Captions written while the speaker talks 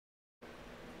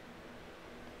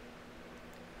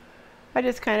I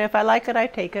just kind of, if I like it, I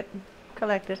take it,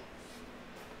 collect it.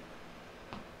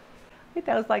 I think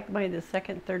that was like maybe the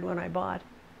second, third one I bought.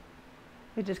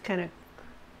 It just kind of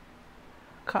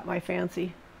caught my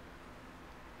fancy.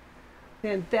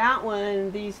 And that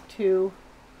one, these two,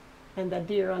 and the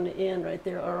deer on the end right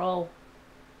there are all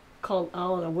called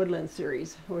all in the Woodland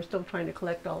series. We're still trying to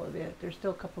collect all of it. There's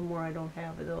still a couple more I don't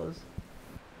have of those.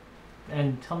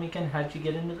 And tell me again, how did you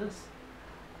get into this?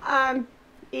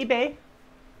 eBay.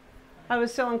 I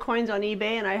was selling coins on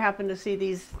eBay, and I happened to see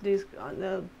these on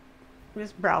the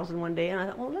just browsing one day, and I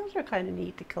thought, well, those are kind of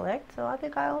neat to collect, so I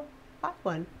think I'll buy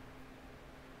one.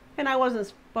 And I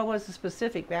wasn't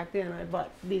specific back then. I bought,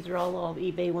 these are all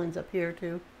the eBay ones up here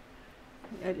too.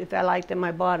 If I liked them,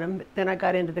 I bought them. But then I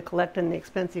got into the collecting the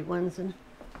expensive ones. And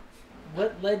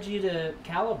what led you to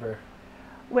caliber?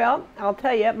 Well, I'll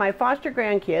tell you, my foster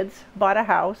grandkids bought a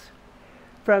house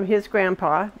from his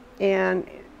grandpa, and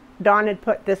Don had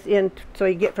put this in so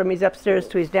he get from his upstairs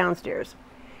to his downstairs.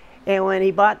 And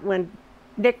when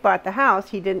Dick bought the house,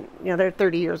 he didn't, they're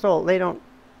 30 years old. They don't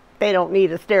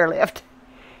need a stair lift.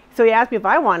 So he asked me if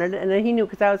I wanted it, and then he knew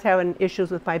because I was having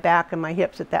issues with my back and my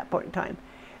hips at that point in time.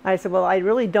 I said, well, I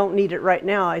really don't need it right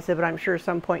now. I said, but I'm sure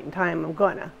some point in time I'm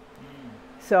gonna.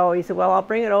 So he said, well, I'll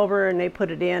bring it over, and they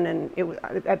put it in. And it was,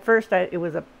 at first it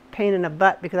was a pain in the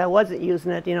butt because I wasn't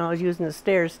using it. I was using the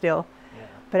stairs still. Yeah.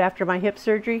 But after my hip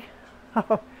surgery,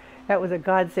 oh, that was a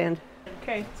godsend.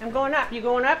 Okay, I'm going up. You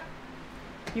going up?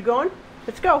 You going?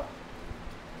 Let's go.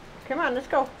 Come on, let's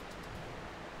go.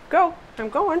 Go. I'm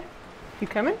going. You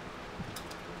coming?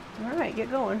 All right,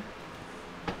 get going.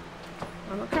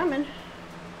 I'm coming.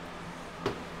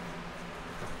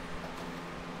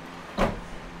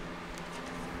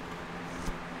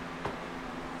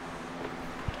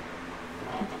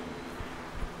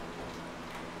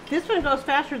 This one goes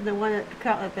faster than the one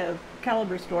at the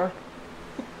caliber store.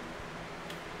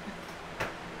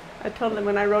 I told them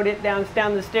when I rode it down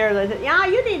the stairs, I said, yeah,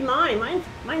 you need mine.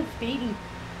 Mine's speedy.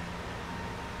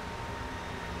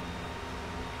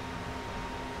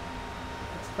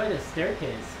 It's quite a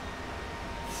staircase.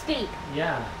 Steep.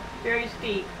 Yeah. Very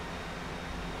steep.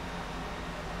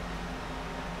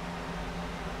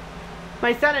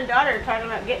 My son and daughter are talking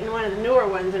about getting one of the newer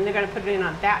ones, and they're going to put it in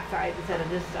on that side instead of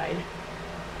this side.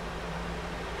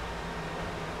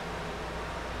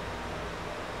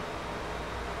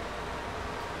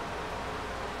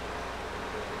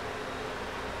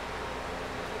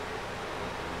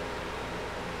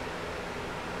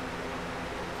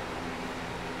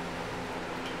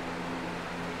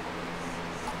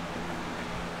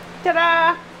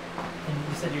 Ta-da! And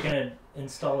you said you're going to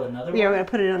install another one? Yeah, we're going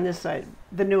to put it on this side,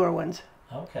 the newer ones.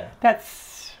 Okay.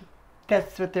 That's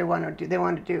what they want to do. They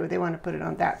want to put it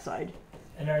on that side.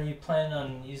 And are you planning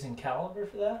on using caliber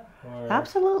for that? Or?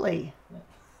 Absolutely.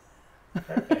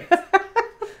 Perfect.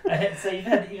 So you've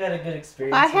had a good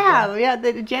experience. I have, yeah.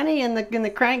 Jenny and the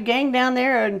crank gang down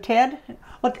there, and Ted.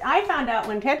 Well, I found out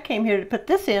when Ted came here to put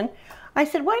this in. I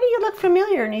said, "Why do you look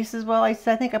familiar?" And he says, "Well," I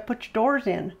said, "I think I put your doors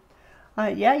in."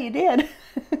 Yeah, you did.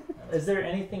 Is there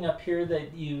anything up here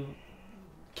that you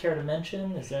care to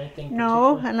mention? Is there anything?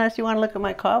 No, unless you want to look at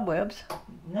my cobwebs.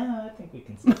 No, I think we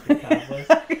can skip the cobwebs.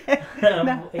 Okay.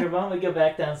 Here, why don't we go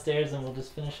back downstairs and we'll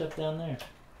just finish up down there.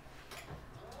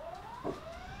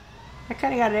 I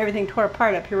kind of got everything tore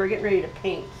apart up here. We're getting ready to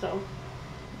paint, so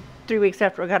 2 weeks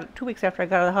after I got out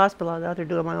of the hospital, I was out there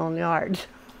doing my own yard.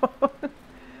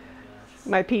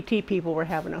 My PT people were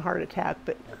having a heart attack,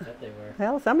 but I bet they were.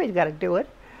 Well, somebody's got to do it.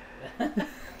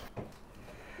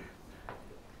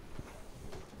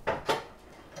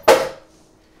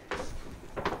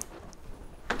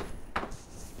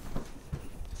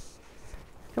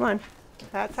 Come on.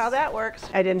 That's how that works.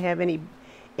 I didn't have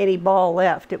any ball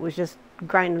left. It was just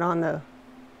grinding on the...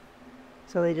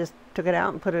 So they just took it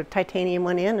out and put a titanium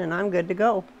one in, and I'm good to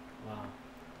go. Wow.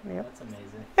 Yep. That's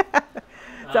amazing.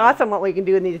 It's awesome what we can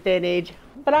do in these day and age.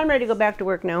 But I'm ready to go back to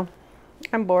work now.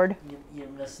 I'm bored. You're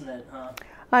missing it, huh?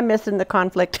 I'm missing the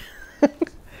conflict.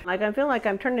 Like I feel like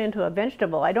I'm turning into a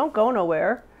vegetable. I don't go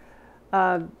nowhere.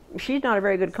 She's not a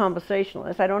very good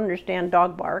conversationalist. I don't understand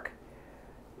dog bark.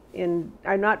 And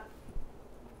I'm not...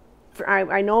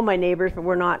 I know my neighbors, but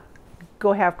we're not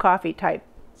go have coffee type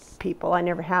people. I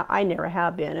never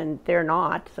have been, and they're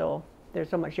not. So they're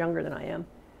so much younger than I am.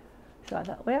 So I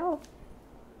thought, well,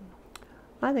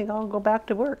 I think I'll go back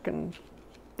to work, and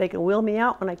they can wheel me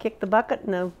out when I kick the bucket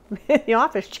in the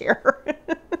office chair.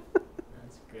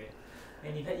 That's great.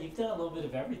 And you've done a little bit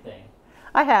of everything.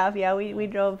 I have, yeah. We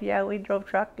drove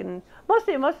truck, and most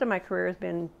of my career has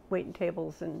been waiting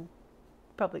tables and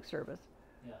public service.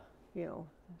 Yeah.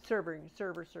 Server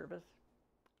service.